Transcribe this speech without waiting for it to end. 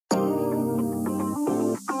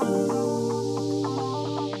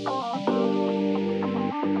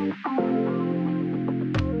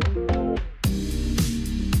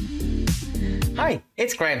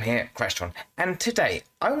It's Graham here at Crestron, and today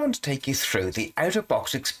I want to take you through the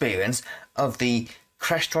out-of-box experience of the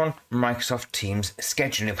Crestron Microsoft Teams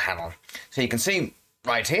scheduling panel. So you can see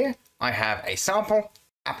right here, I have a sample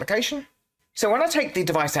application. So when I take the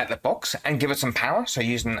device out of the box and give it some power, so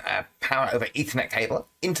using a power over Ethernet cable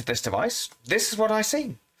into this device, this is what I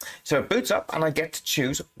see. So it boots up and I get to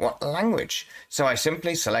choose what language. So I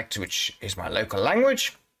simply select which is my local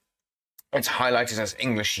language. It's highlighted as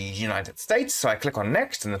English United States, so I click on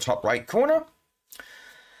Next in the top right corner.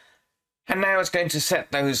 And now it's going to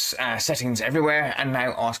set those settings everywhere and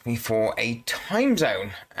now ask me for a time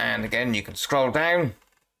zone. And again, you can scroll down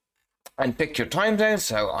and pick your time zone.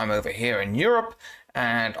 So I'm over here in Europe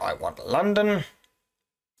and I want London.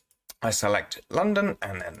 I select London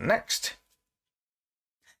and then Next.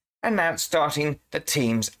 And now it's starting the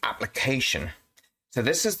Teams application. So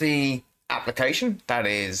this is the application that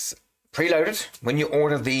is preloaded. When you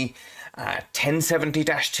order the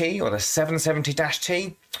 1070-T or the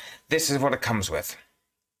 770-T, this is what it comes with.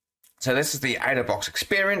 So this is the out-of-box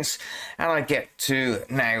experience, and I get to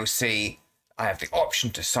now see I have the option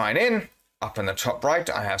to sign in. Up in the top right,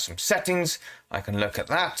 I have some settings. I can look at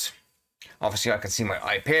that. Obviously, I can see my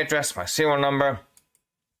IP address, my serial number,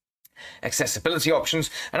 accessibility options,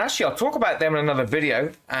 and actually I'll talk about them in another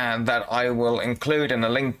video that I will include in the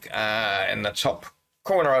link in the top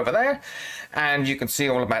corner over there, and you can see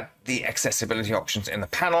all about the accessibility options in the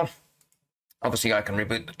panel. Obviously I can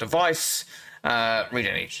reboot the device, read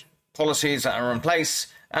any policies that are in place,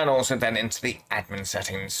 and also then into the admin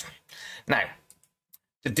settings. Now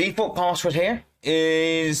the default password here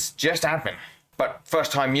is just admin, but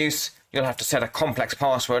first time use you'll have to set a complex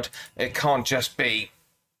password. It can't just be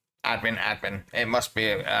admin. It must be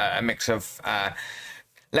a mix of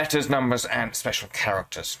letters, numbers, and special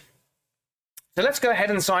characters. So let's go ahead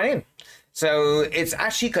and sign in. So it's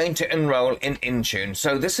actually going to enroll in Intune.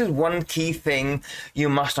 So this is one key thing you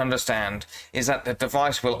must understand, is that the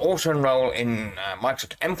device will auto-enroll in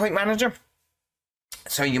Microsoft Endpoint Manager.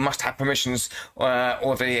 So you must have permissions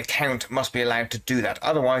or the account must be allowed to do that.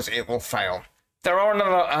 Otherwise it will fail. There are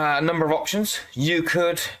a number of options. You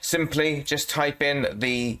could simply just type in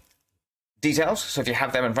the details. So if you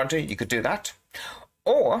have them in front of you, you could do that.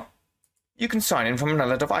 Or you can sign in from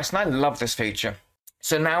another device, and I love this feature.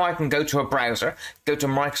 So now I can go to a browser, go to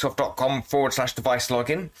microsoft.com/device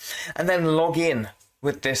login, and then log in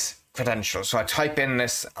with this credential. So I type in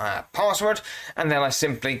this password, and then I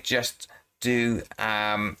simply just do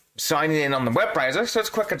signing in on the web browser, so it's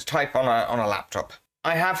quicker to type on a laptop.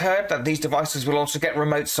 I have heard that these devices will also get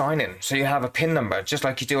remote sign-in, so you have a PIN number, just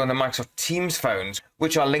like you do on the Microsoft Teams phones,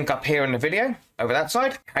 which I'll link up here in the video, over that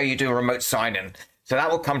side, how you do a remote sign-in. So that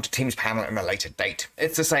will come to Teams Panel in a later date.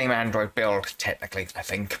 It's the same Android build, technically, I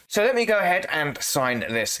think. So let me go ahead and sign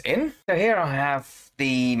this in. So here I have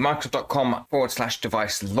the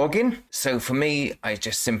microsoft.com/device login. So for me, I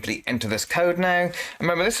just simply enter this code now.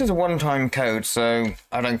 Remember, this is a one-time code, so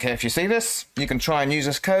I don't care if you see this. You can try and use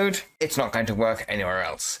this code. It's not going to work anywhere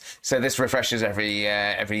else. So this refreshes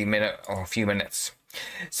every minute or a few minutes.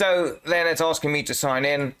 So then it's asking me to sign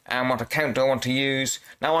in and what account do I want to use.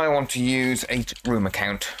 Now I want to use a room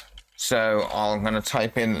account. So I'm going to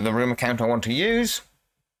type in the room account I want to use.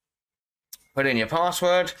 Put in your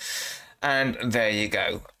password. And there you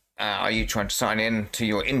go. Are you trying to sign in to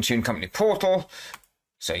your Intune company portal?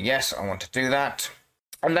 So yes, I want to do that.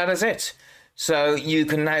 And that is it. So you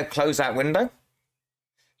can now close that window.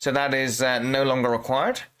 So that is no longer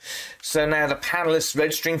required. So now the panel is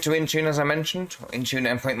registering to Intune, as I mentioned, Intune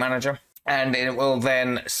Endpoint Manager. And it will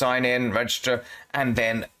then sign in, register, and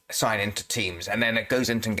then sign into Teams. And then it goes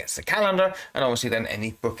into and gets the calendar, and obviously then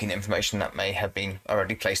any booking information that may have been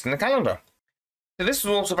already placed in the calendar. So this is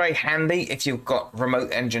also very handy if you've got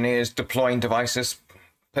remote engineers deploying devices,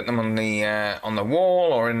 put them on the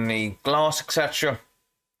wall or in the glass, etc.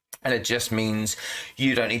 And it just means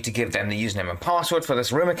you don't need to give them the username and password for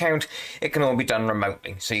this room account. It can all be done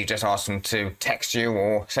remotely. So you just ask them to text you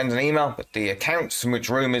or send an email with the accounts and which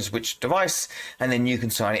room is which device, and then you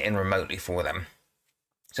can sign it in remotely for them.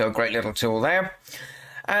 So a great little tool there.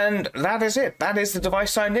 And that is it. That is the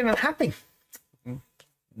device signed in and happy.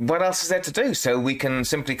 What else is there to do? So we can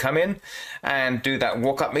simply come in and do that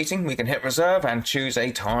walk-up meeting. We can hit reserve and choose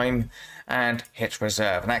a time and hit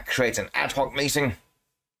reserve. And that creates an ad hoc meeting.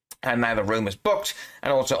 And now the room is booked.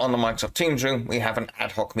 And also on the Microsoft Teams room, we have an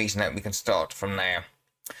ad hoc meeting that we can start from there.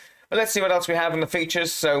 But let's see what else we have in the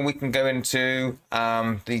features. So we can go into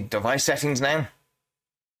the device settings now.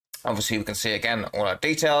 Obviously, we can see again all our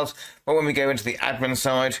details. But when we go into the admin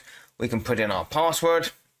side, we can put in our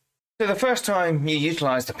password. So the first time you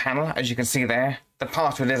utilize the panel, as you can see there, the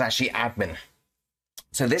password is actually admin.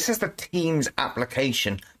 So this is the Teams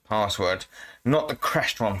application password, not the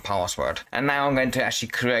Crestron password. And now I'm going to actually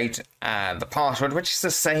create the password, which is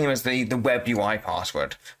the same as the WebUI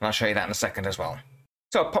password. And I'll show you that in a second as well.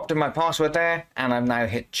 So I've popped in my password there, and I've now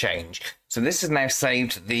hit change. So this has now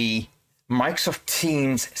saved the Microsoft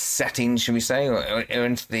Teams settings, should we say, or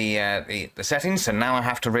into the settings. So now I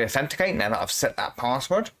have to re-authenticate now that I've set that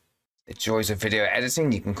password. The joys of video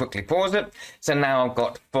editing, you can quickly pause it. So now I've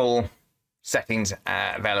got full settings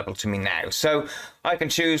available to me now. So I can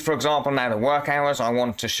choose, for example, now the work hours. I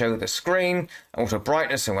want to show the screen, auto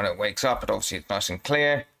brightness, so when it wakes up, it obviously is nice and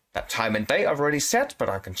clear. That time and date I've already set, but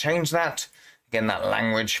I can change that. Again, that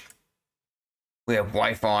language. We have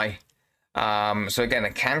Wi-Fi. So again,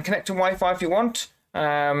 it can connect to Wi-Fi if you want.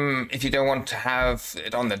 If you don't want to have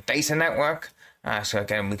it on the data network. So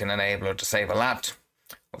again, we can enable or disable that.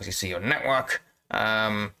 Obviously see your network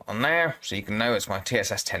on there, so you can know it's my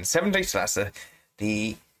TSS 1070. So that's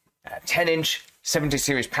the 10-inch 70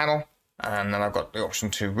 series panel. And then I've got the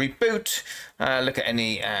option to reboot, look at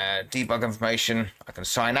any debug information. I can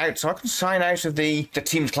sign out. So I can sign out of the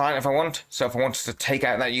Teams client if I want. So if I wanted to take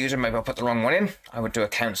out that user, maybe I'll put the wrong one in. I would do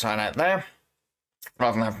account sign out there,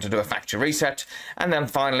 rather than having to do a factory reset. And then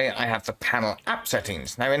finally, I have the panel app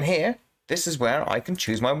settings. Now in here, this is where I can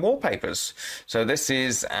choose my wallpapers. So this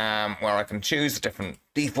is where I can choose the different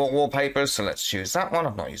default wallpapers. So let's choose that one.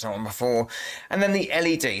 I've not used that one before. And then the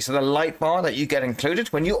LED, so the light bar that you get included.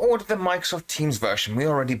 When you order the Microsoft Teams version, we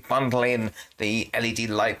already bundle in the LED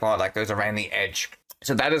light bar that goes around the edge.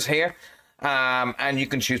 So that is here. And you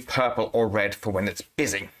can choose purple or red for when it's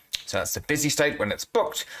busy. So that's the busy state. When it's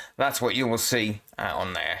booked, that's what you will see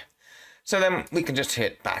on there. So then we can just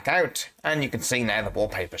hit back out, and you can see now the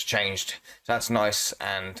wallpaper's changed. So that's nice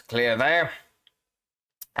and clear there.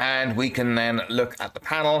 And we can then look at the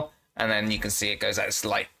panel, and then you can see it goes out this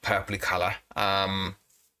light purpley color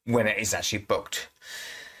when it is actually booked.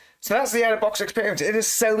 So that's the out-of-box experience. It is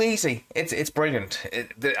so easy. It's brilliant.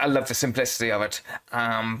 I love the simplicity of it.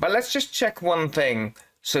 But let's just check one thing.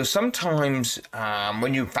 So sometimes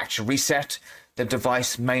when you factory reset, the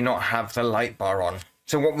device may not have the light bar on.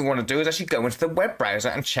 So what we want to do is actually go into the web browser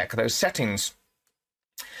and check those settings.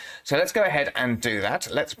 So let's go ahead and do that.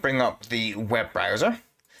 Let's bring up the web browser.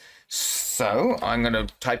 So I'm going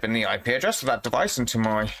to type in the IP address of that device into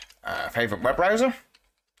my favorite web browser.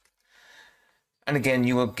 And again,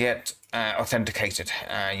 you will get authenticated.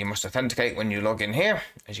 You must authenticate when you log in here,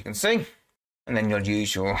 as you can see. And then you'll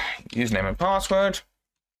use your username and password.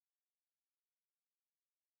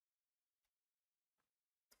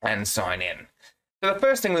 And sign in. So the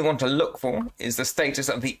first thing we want to look for is the status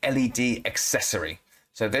of the LED accessory.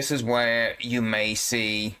 So this is where you may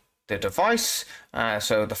see the device.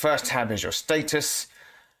 So the first tab is your status,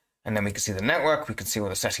 and then we can see the network. We can see all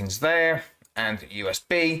the settings there, and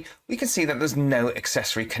USB. We can see that there's no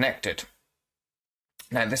accessory connected.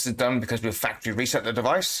 Now this is done because we've factory reset the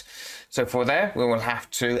device. So for there, we will have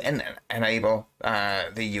to enable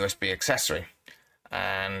the USB accessory.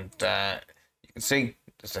 And you can see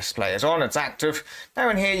the display is on, it's active. Now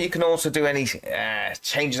in here you can also do any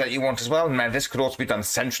changes that you want as well. Now this could also be done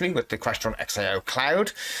centrally with the Crestron XIO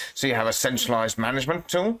Cloud. So you have a centralized management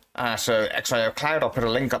tool. So XIO Cloud, I'll put a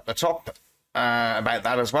link up the top about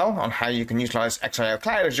that as well, on how you can utilize XIO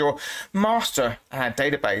Cloud as your master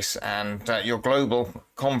database and your global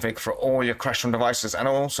config for all your Crestron devices and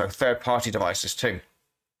also third-party devices too.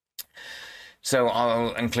 So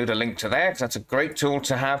I'll include a link to there, because that's a great tool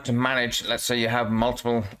to have to manage. Let's say you have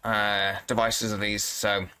multiple devices of these.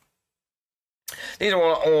 So these are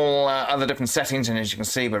all other different settings, and as you can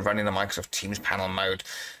see, we're running the Microsoft Teams panel mode.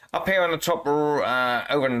 Up here on the top,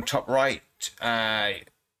 over in the top right,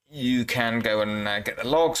 you can go and get the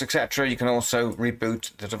logs, etc. You can also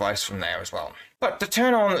reboot the device from there as well. But to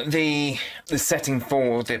turn on the setting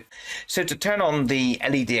for so to turn on the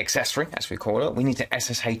LED accessory, as we call it, we need to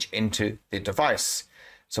SSH into the device.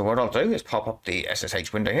 So what I'll do is pop up the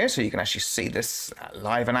SSH window here, so you can actually see this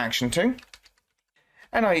live in action too.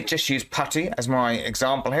 And I just use Putty as my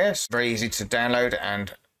example here. It's very easy to download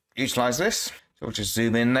and utilize this. So we'll just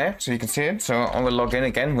zoom in there so you can see it. So I will log in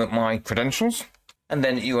again with my credentials. And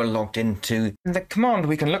then you are logged into the command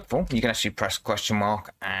we can look for. You can actually press question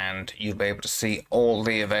mark and you'll be able to see all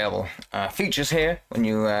the available features here when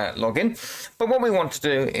you log in. But what we want to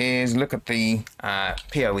do is look at the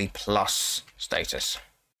PoE Plus status.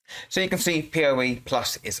 So you can see PoE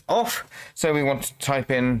Plus is off. So we want to type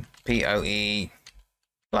in PoE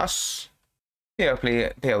Plus,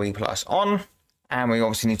 PoE Plus on, and we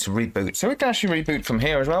obviously need to reboot. So we can actually reboot from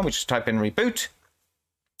here as well. We just type in reboot.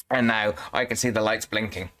 And now I can see the lights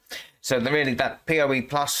blinking. So really that PoE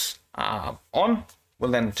Plus on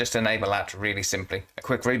we'll then just enable that really simply. A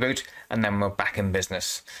quick reboot, and then we're back in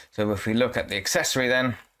business. So if we look at the accessory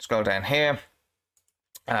then, scroll down here,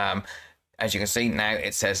 as you can see now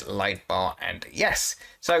it says light bar and yes.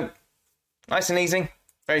 So nice and easy,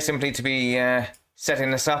 very simply to be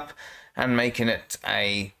setting this up and making it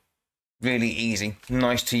a really easy,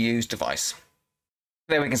 nice to use device.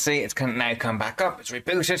 There we can see it's now come back up, it's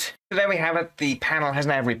rebooted. So there we have it, the panel has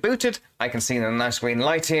now rebooted. I can see the nice green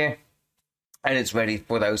light here, and it's ready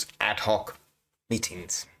for those ad hoc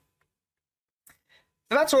meetings.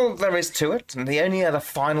 So that's all there is to it, and the only other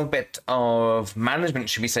final bit of management,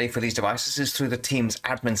 should we say, for these devices is through the Teams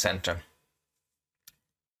Admin Center.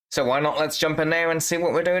 So why not, let's jump in there and see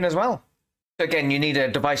what we're doing as well. So again, you need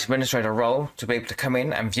a device administrator role to be able to come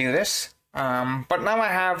in and view this. But now I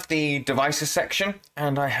have the devices section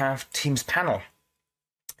and I have Teams Panel.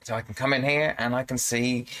 So I can come in here and I can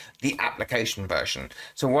see the application version.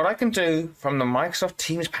 So what I can do from the Microsoft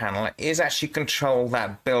Teams Panel is actually control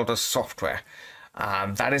that builder software.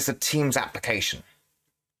 That is the Teams application.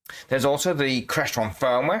 There's also the Crestron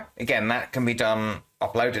firmware. Again, that can be done,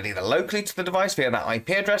 uploaded either locally to the device via that IP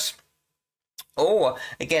address, or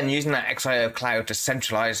again, using that XIO cloud to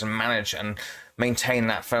centralize and manage and maintain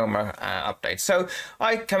that firmware update. So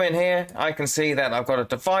I come in here, I can see that I've got a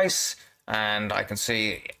device and I can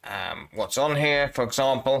see what's on here, for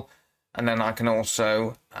example, and then I can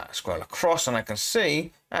also scroll across and I can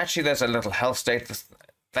see actually there's a little health status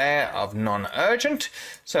there of non-urgent.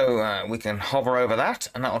 So we can hover over that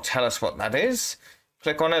and that will tell us what that is.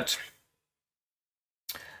 Click on it,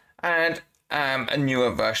 and a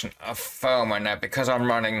newer version of firmware. Now, because I'm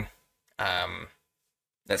running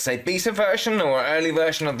let's say beta version or early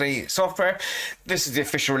version of the software, this is the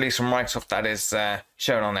official release from Microsoft that is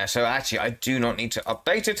shown on there. So actually I do not need to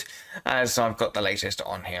update it as I've got the latest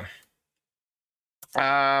on here.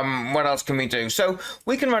 What else can we do? So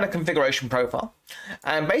we can run a configuration profile,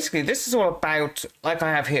 and basically this is all about, like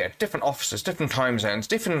I have here, different offices, different time zones,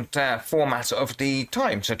 different formats of the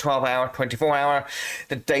time. So 12-hour, 24-hour,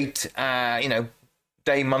 the date, you know,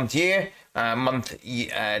 day, month, year,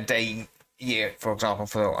 day, year, for example,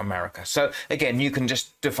 for America. So again, you can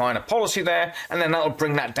just define a policy there, and then that'll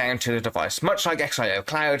bring that down to the device, much like XIO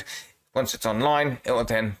Cloud. Once it's online, it will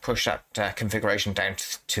then push that configuration down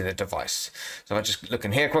to the device. So if I just look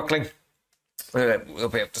in here quickly, we'll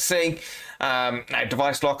be able to see. Now,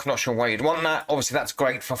 device lock, not sure why you'd want that. Obviously, that's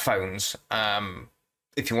great for phones.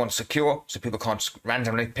 If you want secure, so people can't just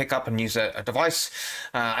randomly pick up and use a device.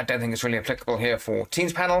 I don't think it's really applicable here for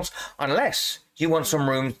Teams panels, unless you want some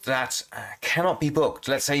rooms that cannot be booked.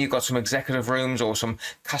 Let's say you've got some executive rooms or some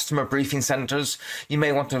customer briefing centers. You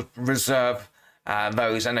may want to reserve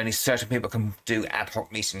those, and only certain people can do ad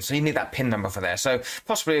hoc meetings. So you need that PIN number for there. So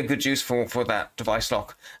possibly a good use for that device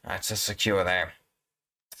lock to secure there.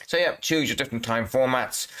 So yeah, choose your different time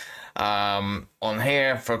formats. On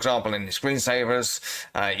here, for example, in the screensavers,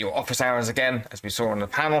 your office hours again, as we saw on the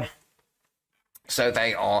panel. So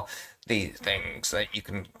they are the things that you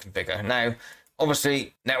can configure. Now,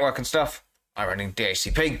 obviously, network and stuff, I'm running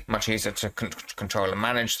DHCP, much easier to control and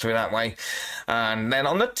manage through that way. And then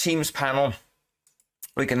on the Teams panel,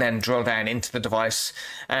 we can then drill down into the device,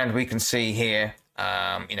 and we can see here,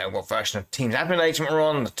 you know, what version of Teams Admin Agent we're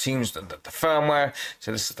on, the firmware.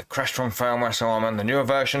 So this is the Crestron firmware, so I'm on the newer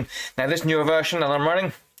version. Now, this newer version that I'm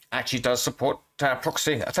running actually does support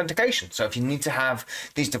proxy authentication. So if you need to have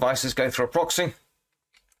these devices go through a proxy,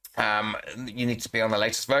 you need to be on the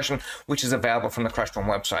latest version, which is available from the Crestron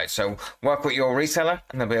website. So work with your reseller,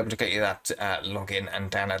 and they'll be able to get you that login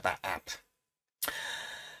and download that app.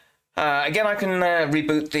 Again, I can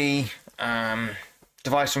reboot the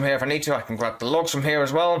device from here if I need to. I can grab the logs from here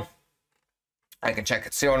as well. I can check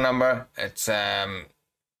its serial number, its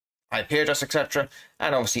IP address, etc.,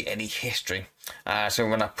 and obviously any history. So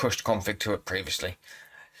when I pushed config to it previously.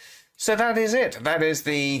 So that is it. That is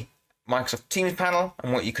the Microsoft Teams panel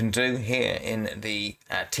and what you can do here in the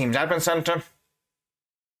Teams Admin Center.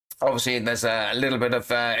 Obviously, there's a little bit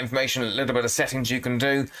of information, a little bit of settings you can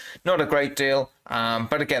do. Not a great deal,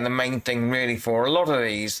 but again, the main thing really for a lot of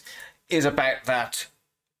these is about that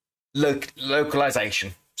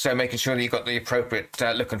localization. So making sure that you've got the appropriate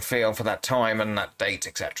look and feel for that time and that date,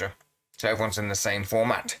 etc. So everyone's in the same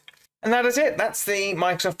format. And that is it. That's the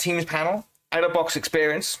Microsoft Teams panel out-of-box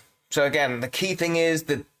experience. So again, the key thing is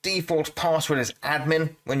the default password is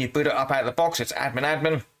admin. When you boot it up out of the box, it's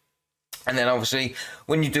admin. And then obviously,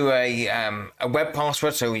 when you do a web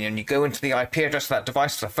password, so when you go into the IP address of that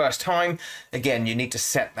device for the first time, again, you need to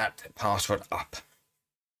set that password up.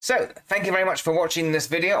 So, thank you very much for watching this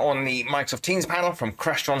video on the Microsoft Teams panel from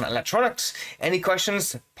Crestron Electronics. Any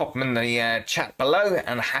questions, pop them in the chat below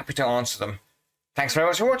and happy to answer them. Thanks very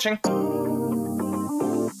much for watching.